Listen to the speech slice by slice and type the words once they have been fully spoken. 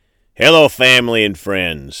Hello, family and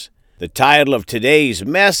friends. The title of today's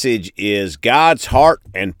message is God's Heart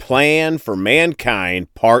and Plan for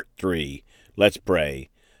Mankind, Part 3. Let's pray.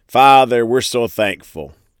 Father, we're so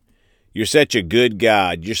thankful. You're such a good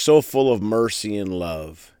God. You're so full of mercy and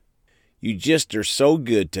love. You just are so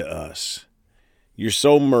good to us. You're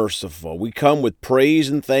so merciful. We come with praise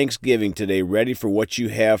and thanksgiving today, ready for what you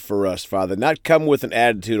have for us, Father. Not come with an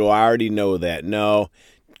attitude, I already know that. No,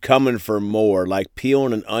 coming for more. Like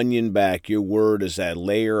peeling an onion back, your word is that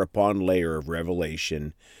layer upon layer of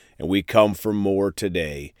revelation. And we come for more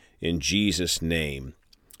today. In Jesus' name,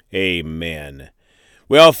 amen.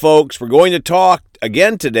 Well, folks, we're going to talk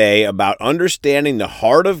again today about understanding the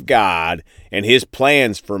heart of God and his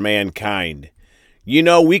plans for mankind. You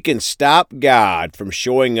know, we can stop God from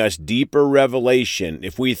showing us deeper revelation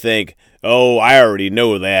if we think, oh, I already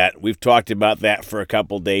know that. We've talked about that for a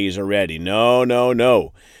couple days already.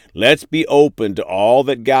 No. Let's be open to all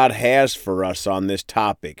that God has for us on this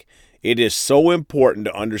topic. It is so important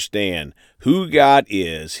to understand who God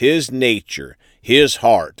is, his nature, his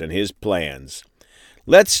heart, and his plans.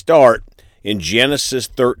 Let's start in Genesis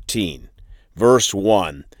 13, verse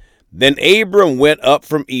 1. Then Abram went up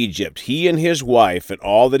from Egypt, he and his wife and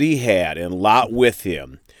all that he had, and Lot with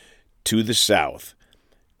him, to the south.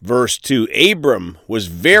 Verse 2, Abram was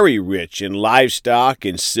very rich in livestock,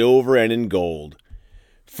 in silver, and in gold.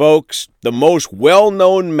 Folks, the most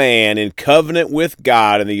well-known man in covenant with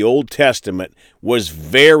God in the Old Testament was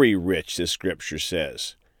very rich, the scripture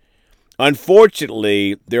says.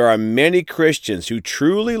 Unfortunately, there are many Christians who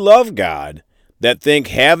truly love God that think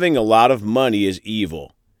having a lot of money is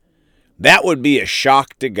evil. That would be a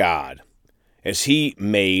shock to God, as he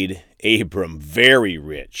made Abram very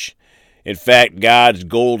rich. In fact, God's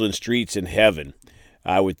golden streets in heaven,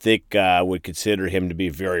 I would think would consider him to be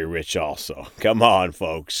very rich also. Come on,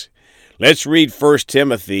 folks. Let's read 1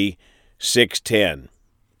 Timothy 6:10.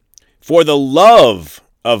 For the love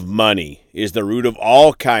of money is the root of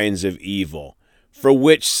all kinds of evil, for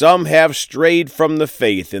which some have strayed from the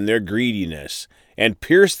faith in their greediness, and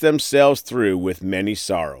pierced themselves through with many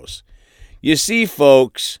sorrows. You see,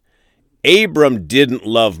 folks, Abram didn't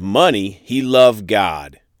love money, he loved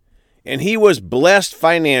God. And he was blessed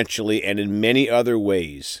financially and in many other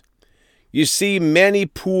ways. You see, many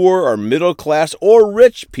poor or middle class or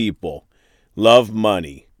rich people love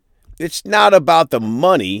money. It's not about the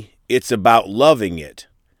money, it's about loving it.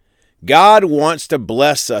 God wants to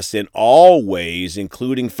bless us in all ways,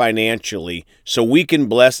 including financially, so we can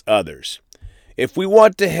bless others. If we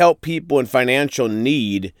want to help people in financial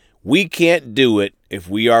need, we can't do it if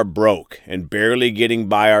we are broke and barely getting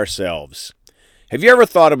by ourselves. Have you ever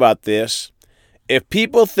thought about this? If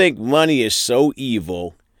people think money is so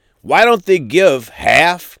evil, why don't they give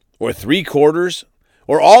half or 3/4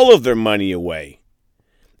 or all of their money away?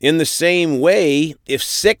 In the same way, if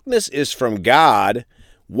sickness is from God,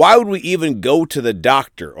 why would we even go to the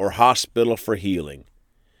doctor or hospital for healing?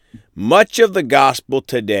 Much of the gospel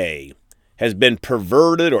today has been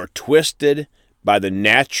perverted or twisted by the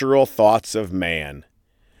natural thoughts of man.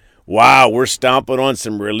 Wow, we're stomping on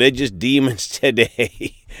some religious demons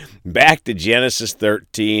today. Back to Genesis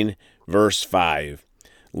 13, verse 5.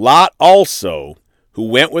 Lot also, who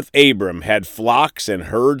went with Abram, had flocks and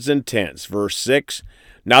herds and tents. Verse 6.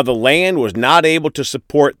 Now the land was not able to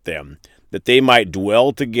support them, that they might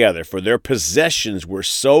dwell together, for their possessions were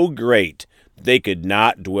so great that they could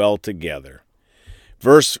not dwell together.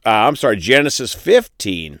 Genesis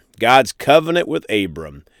 15, God's covenant with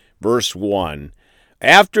Abram. Verse 1.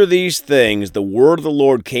 After these things, the word of the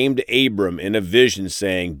Lord came to Abram in a vision,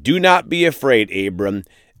 saying, Do not be afraid, Abram.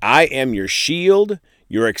 I am your shield,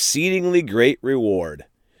 your exceedingly great reward.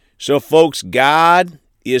 So, folks, God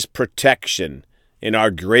is protection and our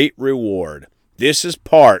great reward. This is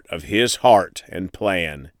part of his heart and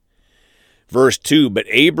plan. Verse 2, But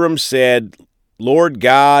Abram said, Lord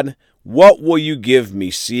God, what will you give me,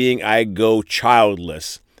 seeing I go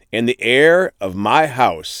childless, and the heir of my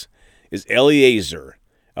house is Eliezer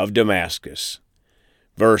of Damascus.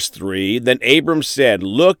 Verse 3, Then Abram said,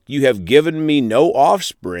 Look, you have given me no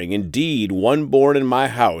offspring. Indeed, one born in my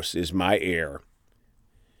house is my heir.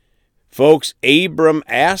 Folks, Abram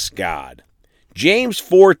asked God. James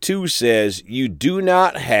 4:2 says, You do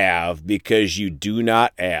not have because you do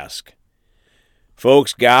not ask.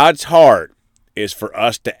 Folks, God's heart is for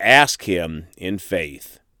us to ask him in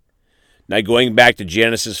faith. Now going back to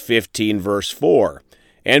Genesis 15, verse 4.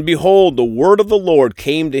 And behold, the word of the Lord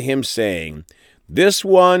came to him, saying, This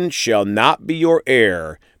one shall not be your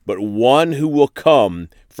heir, but one who will come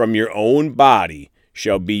from your own body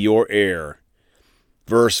shall be your heir.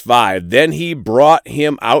 Verse 5, then he brought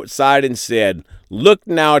him outside and said, look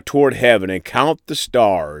now toward heaven and count the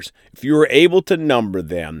stars, if you are able to number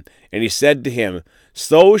them. And he said to him,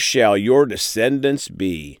 so shall your descendants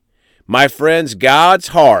be. My friends, God's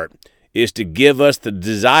heart is to give us the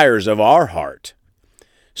desires of our heart.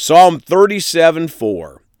 Psalm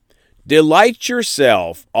 37:4, delight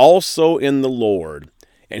yourself also in the Lord,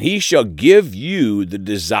 and he shall give you the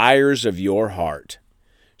desires of your heart.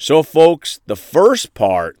 So, folks, the first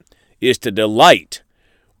part is to delight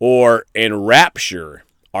or enrapture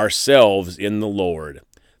ourselves in the Lord.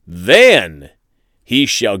 Then he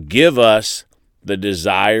shall give us the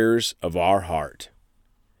desires of our heart.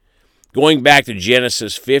 Going back to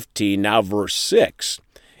Genesis 15, now verse 6,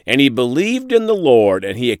 and he believed in the Lord,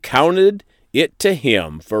 and he accounted it to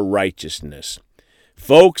him for righteousness.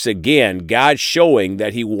 Folks, again, God showing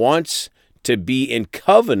that he wants to be in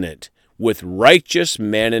covenant with righteous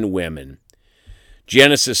men and women.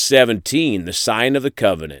 Genesis 17, the sign of the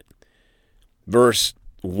covenant. Verse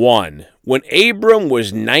 1, when Abram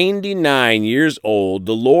was 99 years old,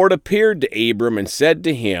 the Lord appeared to Abram and said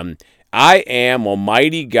to him, I am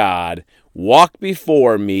Almighty God, walk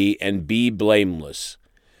before me and be blameless.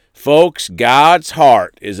 Folks, God's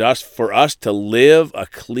heart is for us to live a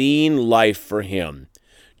clean life for him.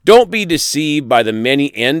 Don't be deceived by the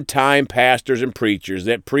many end-time pastors and preachers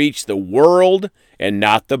that preach the world and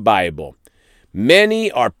not the Bible.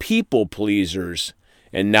 Many are people pleasers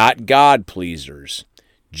and not God pleasers.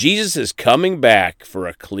 Jesus is coming back for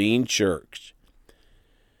a clean church.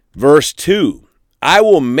 Verse 2, I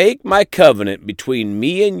will make my covenant between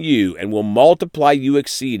me and you and will multiply you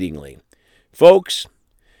exceedingly. Folks,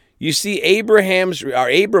 you see Abram's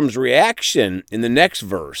reaction in the next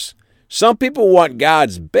verse. Some people want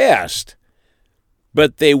God's best,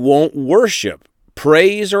 but they won't worship,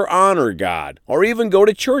 praise, or honor God, or even go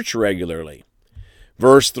to church regularly.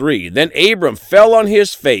 Verse 3, then Abram fell on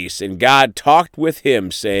his face, and God talked with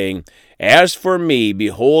him, saying, as for me,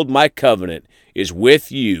 behold, my covenant is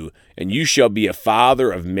with you, and you shall be a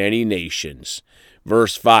father of many nations.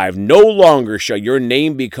 Verse 5, no longer shall your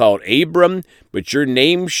name be called Abram, but your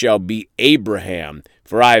name shall be Abraham,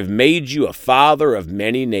 for I have made you a father of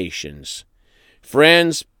many nations.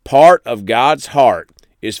 Friends, part of God's heart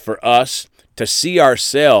is for us to see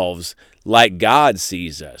ourselves like God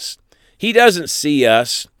sees us. He doesn't see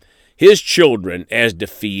us, his children, as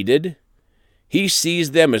defeated. He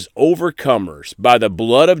sees them as overcomers by the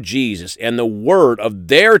blood of Jesus and the word of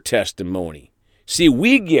their testimony. See,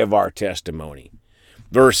 we give our testimony.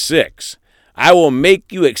 Verse 6, I will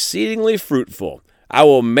make you exceedingly fruitful. I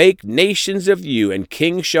will make nations of you, and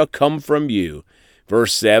kings shall come from you.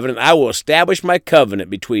 Verse 7, I will establish my covenant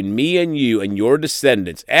between me and you and your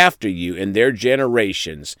descendants after you in their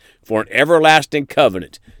generations for an everlasting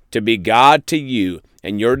covenant to be God to you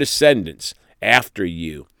and your descendants after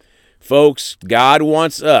you. Folks, God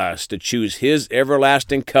wants us to choose his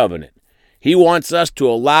everlasting covenant. He wants us to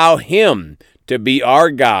allow him to be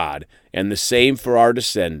our God, and the same for our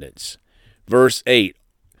descendants. Verse 8,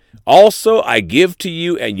 also I give to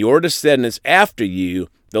you and your descendants after you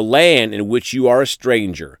the land in which you are a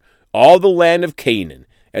stranger, all the land of Canaan,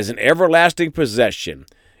 as an everlasting possession,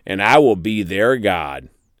 and I will be their God.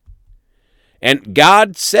 And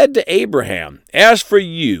God said to Abraham, as for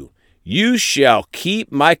you, you shall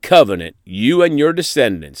keep my covenant, you and your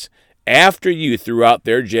descendants, after you throughout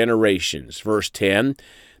their generations. Verse 10,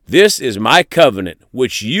 this is my covenant,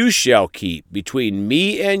 which you shall keep between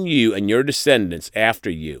me and you and your descendants after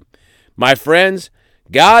you. My friends,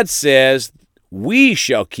 God says we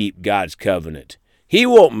shall keep God's covenant. He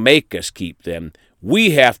won't make us keep them.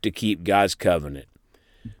 We have to keep God's covenant.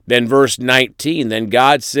 Then verse 19, then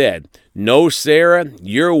God said, no, Sarah,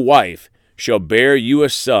 your wife, shall bear you a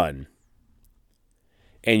son,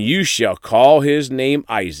 and you shall call his name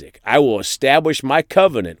Isaac. I will establish my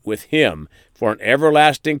covenant with him for an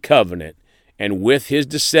everlasting covenant, and with his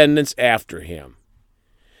descendants after him.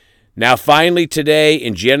 Now finally today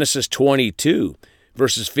in Genesis 22,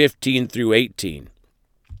 verses 15 through 18.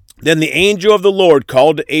 Then the angel of the Lord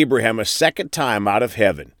called to Abraham a second time out of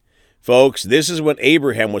heaven. Folks, this is when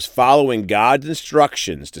Abraham was following God's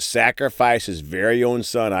instructions to sacrifice his very own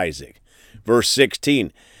son Isaac. Verse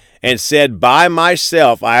 16, and said, by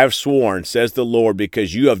myself I have sworn, says the Lord,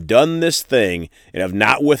 because you have done this thing and have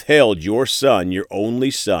not withheld your son, your only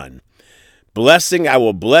son. Blessing I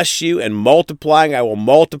will bless you, and multiplying I will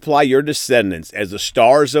multiply your descendants as the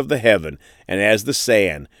stars of the heaven and as the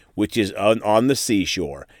sand which is on the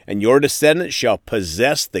seashore, and your descendants shall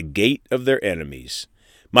possess the gate of their enemies.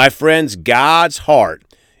 My friends, God's heart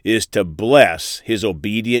is to bless his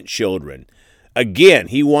obedient children. Again,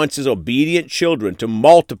 he wants his obedient children to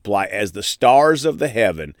multiply as the stars of the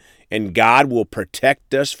heaven, and God will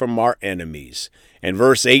protect us from our enemies. And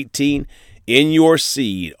verse 18, in your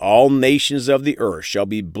seed all nations of the earth shall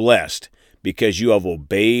be blessed, because you have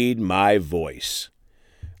obeyed my voice.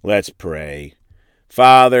 Let's pray.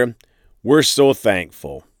 Father, we're so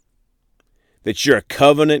thankful that you're a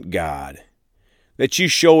covenant God, that you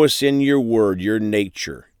show us in your word your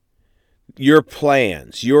nature, your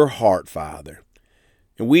plans, your heart, Father.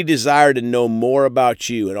 And we desire to know more about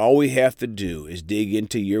you, and all we have to do is dig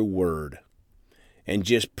into your word and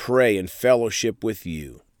just pray and fellowship with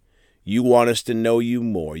you. You want us to know you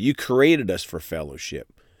more. You created us for fellowship.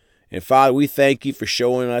 And Father, we thank you for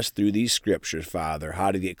showing us through these scriptures, Father,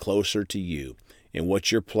 how to get closer to you and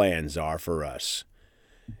what your plans are for us.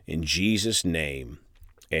 In Jesus' name,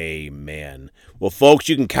 amen. Well, folks,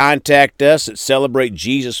 you can contact us at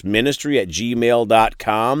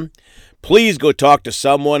celebratejesusministry@gmail.com. Please go talk to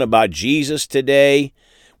someone about Jesus today.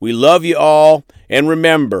 We love you all. And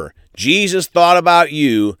remember, Jesus thought about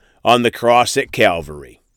you on the cross at Calvary.